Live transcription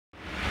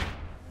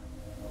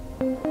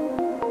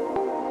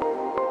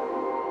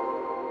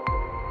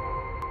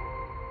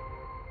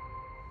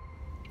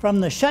From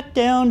the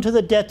shutdown to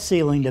the debt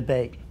ceiling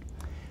debate,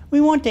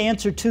 we want to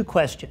answer two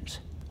questions.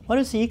 What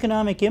is the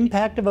economic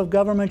impact of a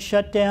government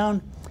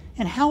shutdown?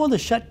 And how will the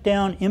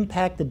shutdown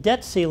impact the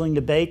debt ceiling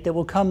debate that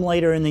will come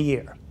later in the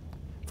year?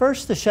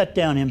 First, the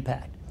shutdown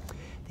impact.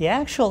 The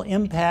actual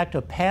impact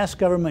of past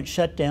government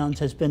shutdowns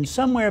has been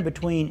somewhere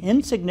between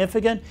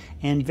insignificant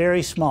and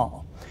very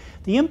small.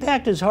 The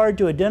impact is hard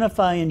to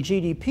identify in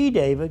GDP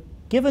data,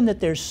 given that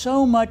there's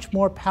so much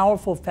more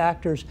powerful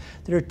factors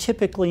that are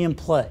typically in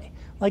play,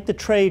 like the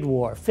trade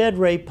war, Fed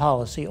rate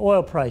policy,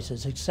 oil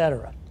prices,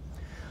 etc.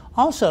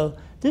 Also,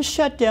 this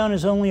shutdown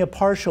is only a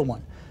partial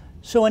one,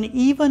 so an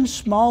even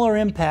smaller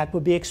impact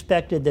would be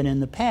expected than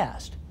in the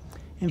past.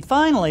 And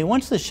finally,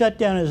 once the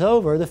shutdown is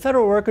over, the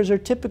federal workers are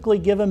typically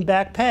given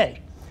back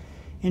pay.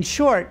 In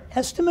short,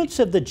 estimates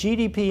of the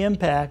GDP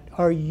impact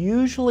are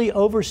usually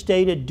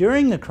overstated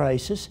during the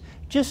crisis,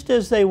 just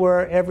as they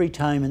were every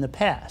time in the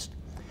past.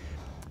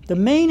 The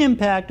main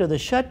impact of the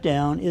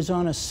shutdown is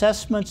on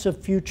assessments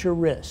of future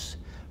risks.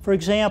 For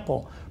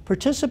example,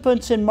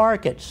 participants in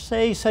markets,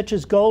 say such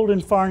as gold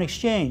and foreign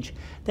exchange,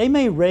 they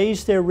may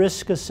raise their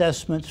risk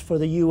assessments for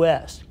the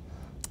U.S.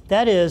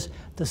 That is,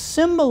 the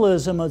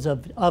symbolism of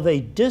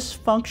a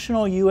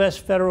dysfunctional U.S.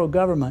 federal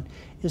government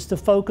is the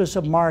focus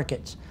of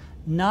markets,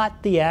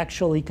 not the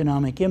actual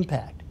economic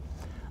impact.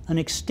 An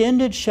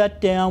extended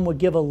shutdown would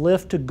give a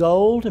lift to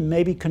gold and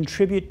maybe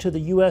contribute to the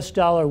U.S.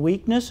 dollar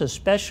weakness,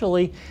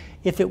 especially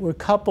if it were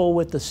coupled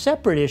with the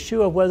separate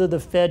issue of whether the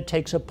Fed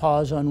takes a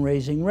pause on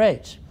raising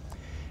rates.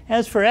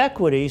 As for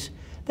equities,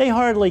 they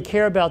hardly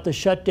care about the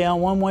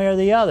shutdown one way or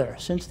the other,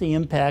 since the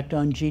impact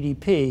on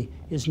GDP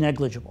is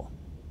negligible.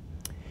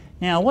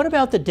 Now, what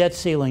about the debt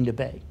ceiling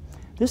debate?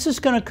 This is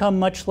going to come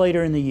much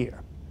later in the year.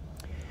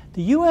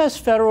 The U.S.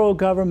 federal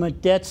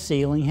government debt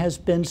ceiling has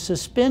been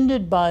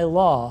suspended by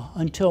law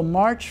until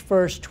March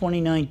 1st,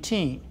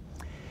 2019.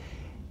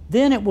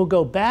 Then it will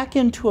go back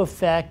into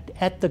effect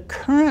at the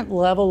current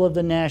level of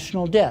the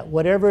national debt,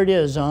 whatever it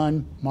is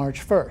on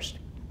March 1st.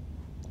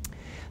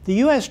 The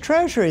U.S.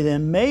 Treasury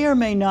then may or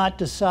may not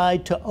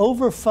decide to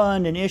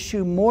overfund and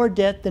issue more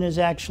debt than is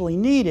actually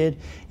needed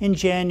in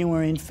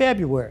January and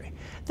February.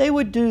 They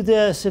would do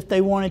this if they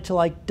wanted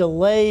to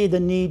delay the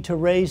need to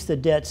raise the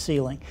debt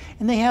ceiling.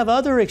 And they have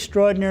other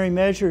extraordinary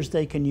measures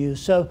they can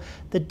use. So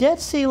the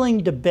debt ceiling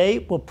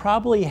debate will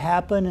probably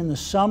happen in the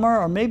summer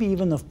or maybe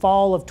even the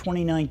fall of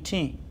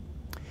 2019.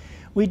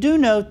 We do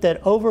note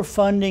that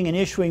overfunding and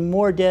issuing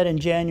more debt in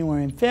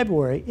January and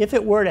February, if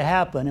it were to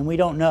happen, and we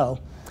don't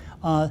know,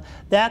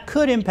 that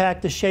could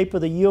impact the shape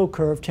of the yield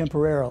curve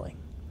temporarily.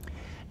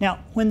 Now,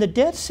 when the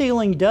debt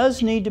ceiling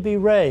does need to be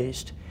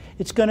raised,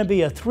 it's going to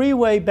be a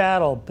three-way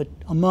battle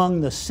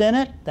among the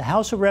Senate, the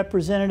House of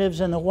Representatives,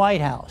 and the White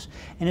House.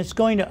 And it's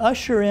going to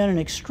usher in an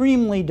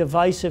extremely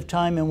divisive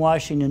time in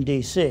Washington,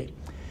 D.C.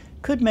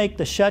 Could make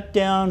the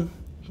shutdown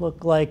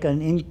look like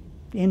an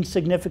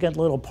insignificant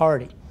little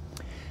party.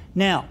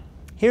 Now,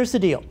 here's the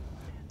deal.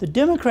 The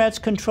Democrats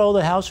control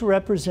the House of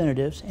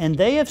Representatives, and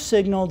they have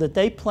signaled that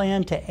they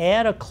plan to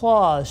add a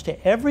clause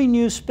to every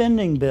new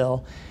spending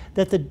bill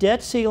that the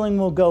debt ceiling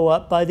will go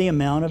up by the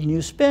amount of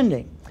new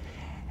spending.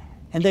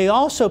 And they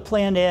also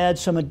plan to add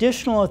some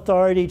additional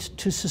authority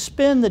to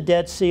suspend the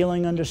debt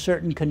ceiling under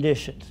certain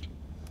conditions.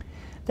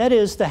 That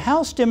is, the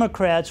House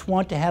Democrats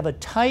want to have a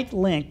tight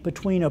link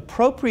between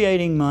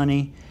appropriating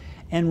money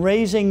and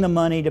raising the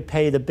money to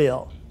pay the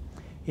bill.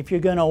 If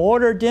you're going to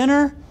order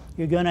dinner,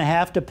 you're going to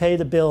have to pay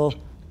the bill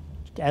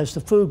as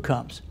the food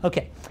comes.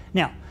 Okay,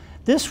 now,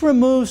 this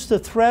removes the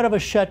threat of a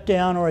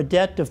shutdown or a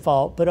debt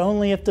default, but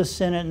only if the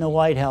Senate and the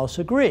White House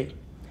agree.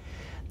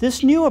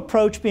 This new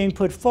approach being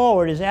put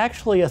forward is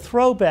actually a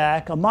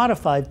throwback, a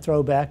modified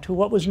throwback, to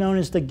what was known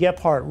as the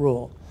Gephardt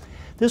rule.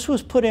 This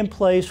was put in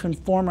place when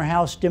former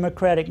House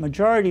Democratic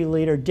Majority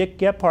Leader Dick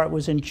Gephardt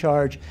was in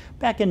charge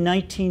back in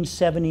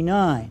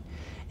 1979.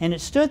 And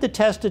it stood the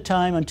test of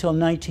time until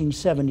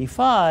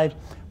 1975,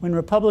 when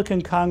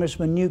Republican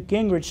Congressman Newt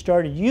Gingrich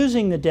started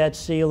using the debt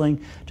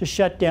ceiling to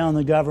shut down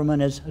the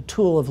government as a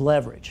tool of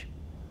leverage.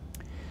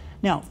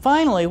 Now,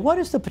 finally, what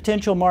is the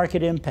potential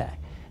market impact?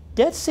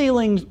 Debt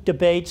ceiling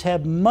debates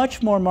have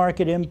much more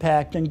market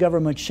impact than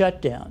government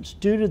shutdowns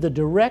due to the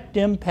direct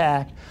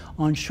impact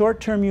on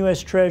short-term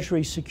U.S.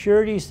 Treasury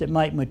securities that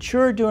might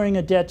mature during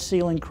a debt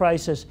ceiling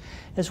crisis,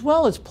 as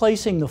well as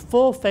placing the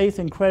full faith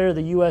and credit of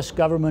the U.S.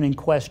 government in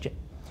question.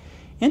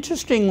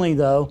 Interestingly,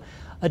 though,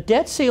 a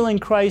debt ceiling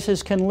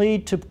crisis can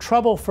lead to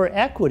trouble for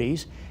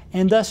equities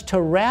and thus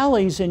to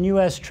rallies in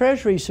U.S.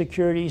 Treasury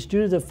securities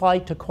due to the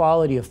flight to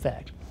quality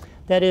effect.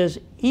 That is,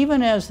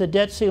 even as the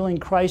debt ceiling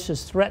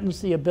crisis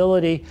threatens the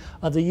ability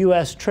of the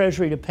U.S.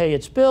 Treasury to pay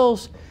its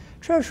bills,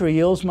 Treasury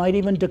yields might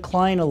even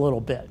decline a little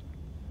bit.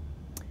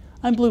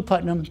 I'm Blue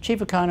Putnam,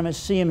 Chief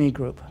Economist, CME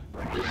Group.